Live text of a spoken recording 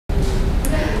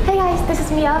guys, this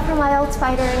is Mia from IELTS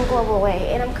Fighter and Global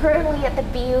Way, and I'm currently at the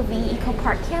BUV Eco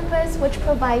Park campus, which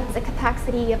provides a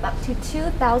capacity of up to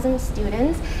 2,000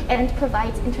 students and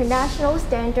provides international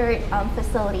standard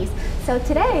facilities. So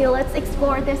today, let's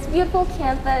explore this beautiful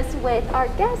campus with our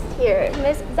guest here,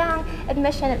 Ms. Zhang,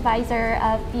 Admission Advisor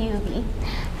of BUV.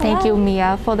 Thank you,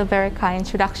 Mia, for the very kind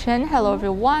introduction. Hello,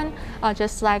 everyone.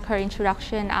 Just like her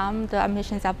introduction, I'm the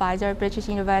admissions advisor at British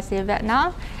University of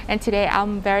Vietnam. And today,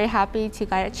 I'm very happy to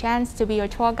get a chance to be your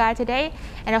tour guide today.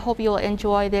 And I hope you will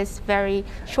enjoy this very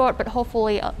short, but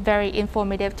hopefully a very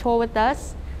informative tour with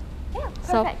us. Yeah, perfect.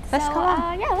 So let's go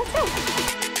on. Yeah, let's go.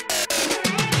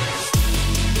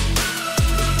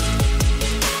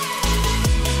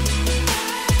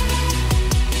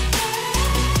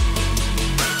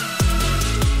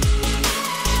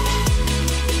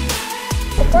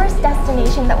 The first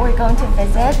destination that we're going to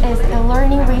visit is the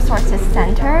Learning Resources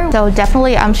Center. So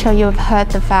definitely, I'm sure you've heard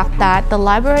the fact that the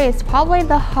library is probably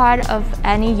the heart of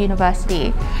any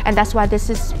university. And that's why this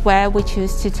is where we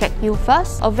choose to take you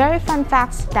first. A very fun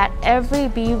fact that every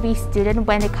BUV student,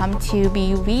 when they come to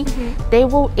BUV, they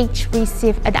will each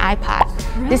receive an iPad.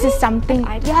 Really? This is something,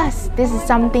 yes, this is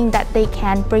something that they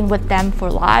can bring with them for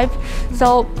life.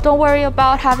 So don't worry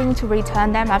about having to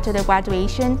return them after their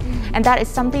graduation. And that is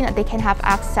something that they can have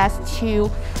access to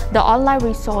the online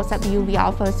resource that BUV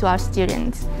offers to our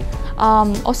students.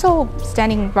 Also,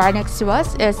 standing right next to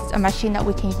us is a machine that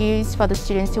we can use for the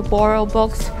students to borrow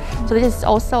books. So this is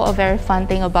also a very fun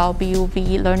thing about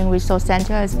BUV Learning Resource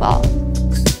Center as well.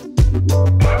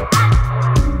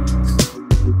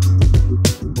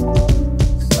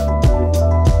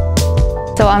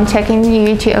 So I'm taking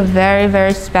you to a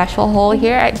very special hall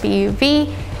here at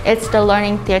BUV. It's the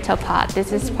learning theater part.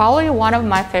 This is probably one of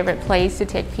my favorite places to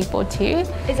take people to.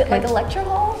 Is it like a lecture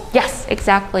hall? Yes,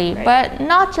 exactly. Right. But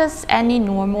not just any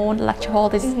normal lecture hall.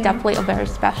 This is definitely a very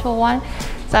special one.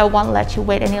 So I won't let you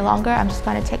wait any longer. I'm just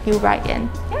going to take you right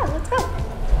in. Yeah, let's go.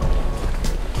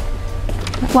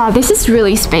 Wow, this is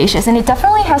really spacious and it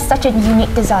definitely has such a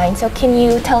unique design. So can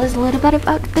you tell us a little bit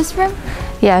about this room?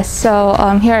 Yes, so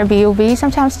here at BUV,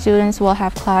 sometimes students will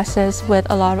have classes with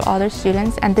a lot of other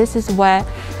students, and this is where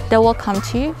they will come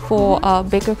to for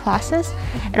bigger classes.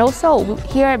 And also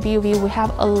here at BUV, we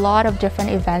have a lot of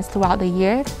different events throughout the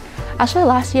year. Actually,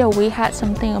 last year we had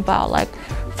something about like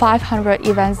 500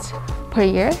 events per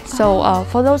year. So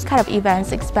for those kind of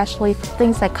events, especially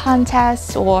things like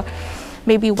contests, or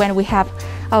maybe when we have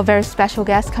a very special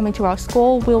guest coming to our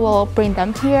school, we will bring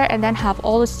them here and then have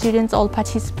all the students, all the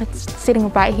participants sitting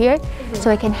right here, so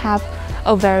they can have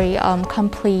a very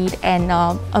complete and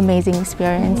amazing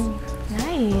experience.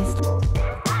 Nice.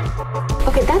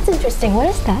 Okay, that's interesting. What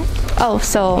is that? Oh,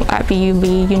 so at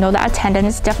BUV, you know that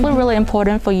attendance is definitely really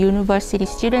important for university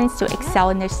students to excel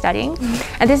in their studying.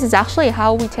 And this is actually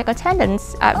how we take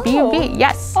attendance at BUV.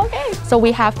 Yes. Okay. So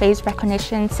we have face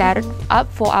recognition set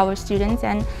up for our students,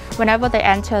 and whenever they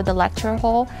enter the lecture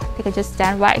hall, they can just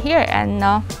stand right here,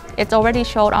 and it's already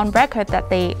showed on record that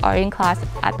they are in class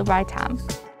at the right time.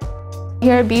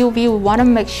 Here at BUV, we want to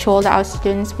make sure that our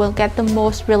students will get the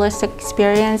most realistic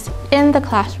experience in the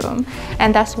classroom.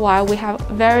 And that's why we have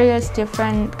various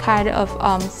different kind of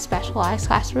specialized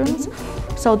classrooms.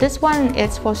 So this one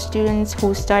is for students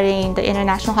who are studying the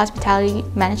International Hospitality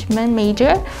Management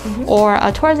major or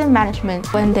tourism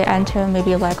management. When they enter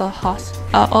maybe like a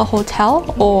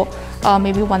hotel, or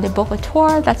maybe when they book a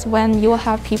tour, that's when you will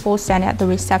have people stand at the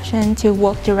reception to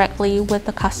work directly with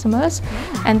the customers.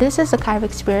 And this is the kind of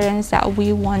experience that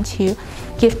we want to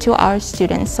give to our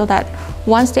students, so that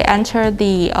once they enter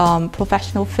the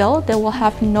professional field, they will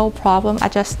have no problem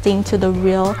adjusting to the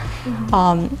real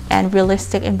and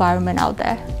realistic environment out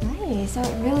there. Nice. So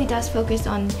it really does focus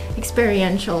on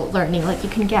experiential learning, like you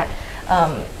can get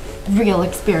real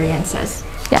experiences.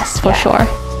 Yes, for sure.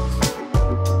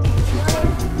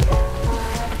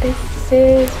 This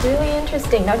is really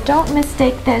interesting. Now, don't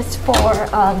mistake this for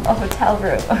a hotel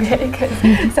room,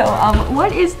 okay? So,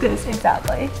 what is this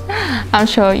exactly? I'm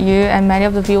sure you and many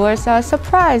of the viewers are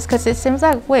surprised, because it seems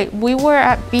like, wait, we were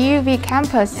at BUV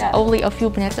campus only a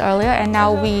few minutes earlier, and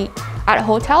now we at a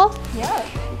hotel? Yeah.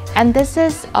 And this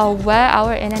is where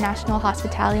our International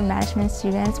Hospitality Management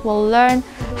students will learn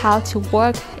how to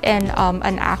work in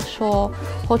an actual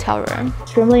hotel room.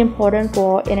 Extremely important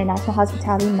for International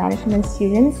Hospitality Management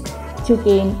students to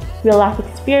gain real-life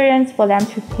experience, for them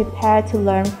to prepare to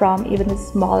learn from even the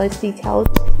smallest details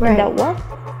in their work.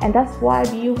 And that's why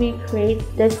BUV creates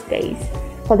this space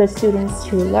for the students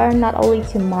to learn, not only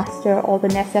to master all the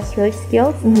necessary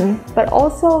skills, but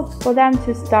also for them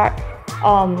to start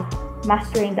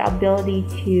mastering the ability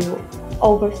to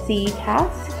oversee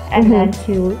tasks and then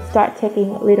to start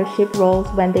taking leadership roles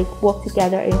when they work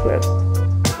together in groups.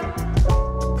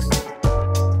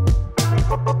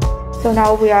 So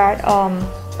now we are at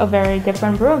a very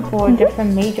different room for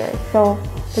different majors. So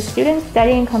the students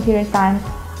studying computer science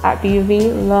at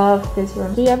BUV love this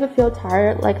room. Do you ever feel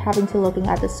tired, like having to looking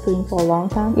at the screen for a long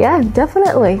time? Yeah,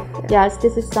 definitely. Yes,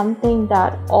 this is something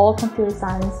that all computer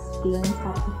science students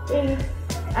have to face.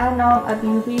 And at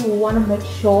BUV, we want to make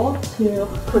sure to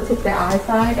protect their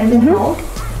eyesight and their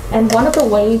health. And one of the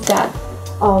ways that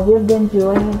we've been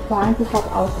doing and trying to help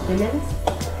our students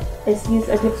is use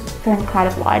a different kind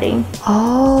of lighting.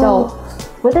 So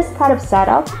with this kind of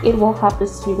setup, it will help the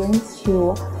students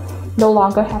to no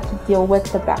longer have to deal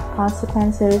with the bad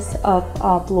consequences of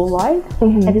blue light.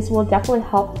 And this will definitely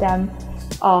help them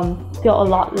feel a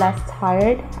lot less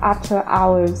tired after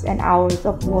hours and hours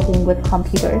of working with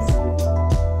computers.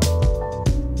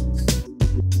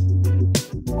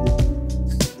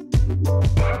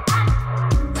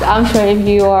 I'm sure if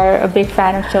you are a big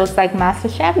fan of shows like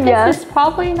MasterChef, this is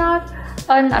probably not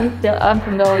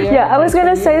unfamiliar. Yeah, I was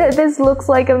gonna say that this looks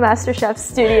like a MasterChef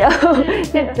studio.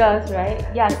 It does, right?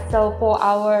 Yes, so for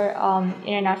our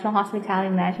international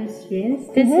hospitality management students,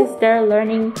 this is their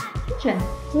learning kitchen.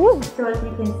 So as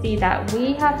you can see that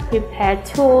we have prepared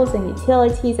tools and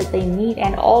utilities that they need,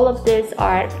 and all of this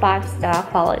are at 5-star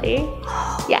quality.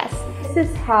 Yes. This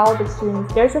is how the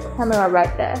students, there's a camera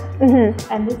right there,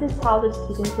 and this is how the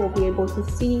students will be able to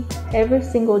see every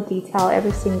single detail,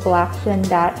 every single action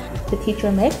that the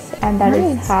teacher makes, and that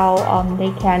is how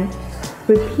they can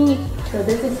repeat. So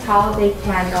this is how they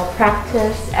can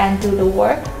practice and do the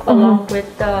work along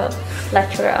with the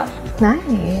lecturer.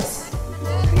 Nice.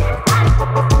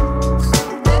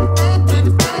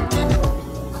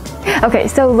 Okay,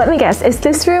 so let me guess, is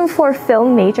this room for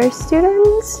film major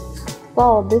students?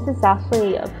 Well, this is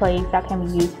actually a place that can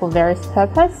be used for various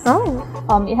purposes.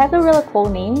 It has a really cool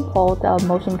name called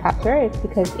motion capture. It's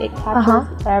because it captures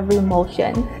every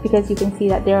motion. Because you can see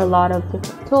that there are a lot of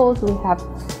different tools. We have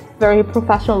very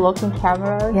professional looking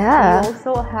cameras. Yeah. We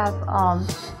also have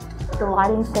the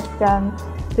lighting system,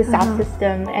 the sound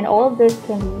system, and all of this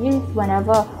can be used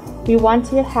whenever we want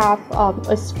to have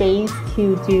a space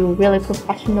to do really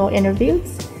professional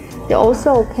interviews. They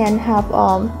also can have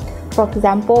for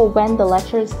example, when the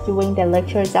lecturer is doing their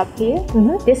lectures up here,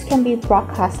 this can be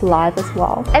broadcast live as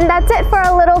well. And that's it for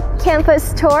our little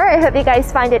campus tour. I hope you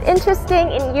guys find it interesting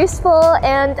and useful,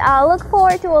 and I look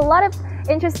forward to a lot of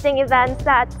interesting events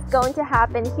that's going to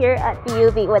happen here at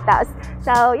BUV with us.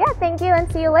 So yeah, thank you and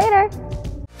see you later.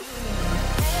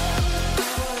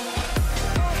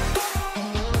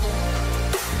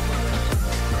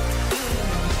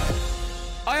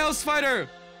 IELTS Fighter,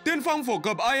 tiên phong phổ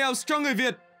cập IELTS cho người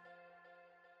Việt.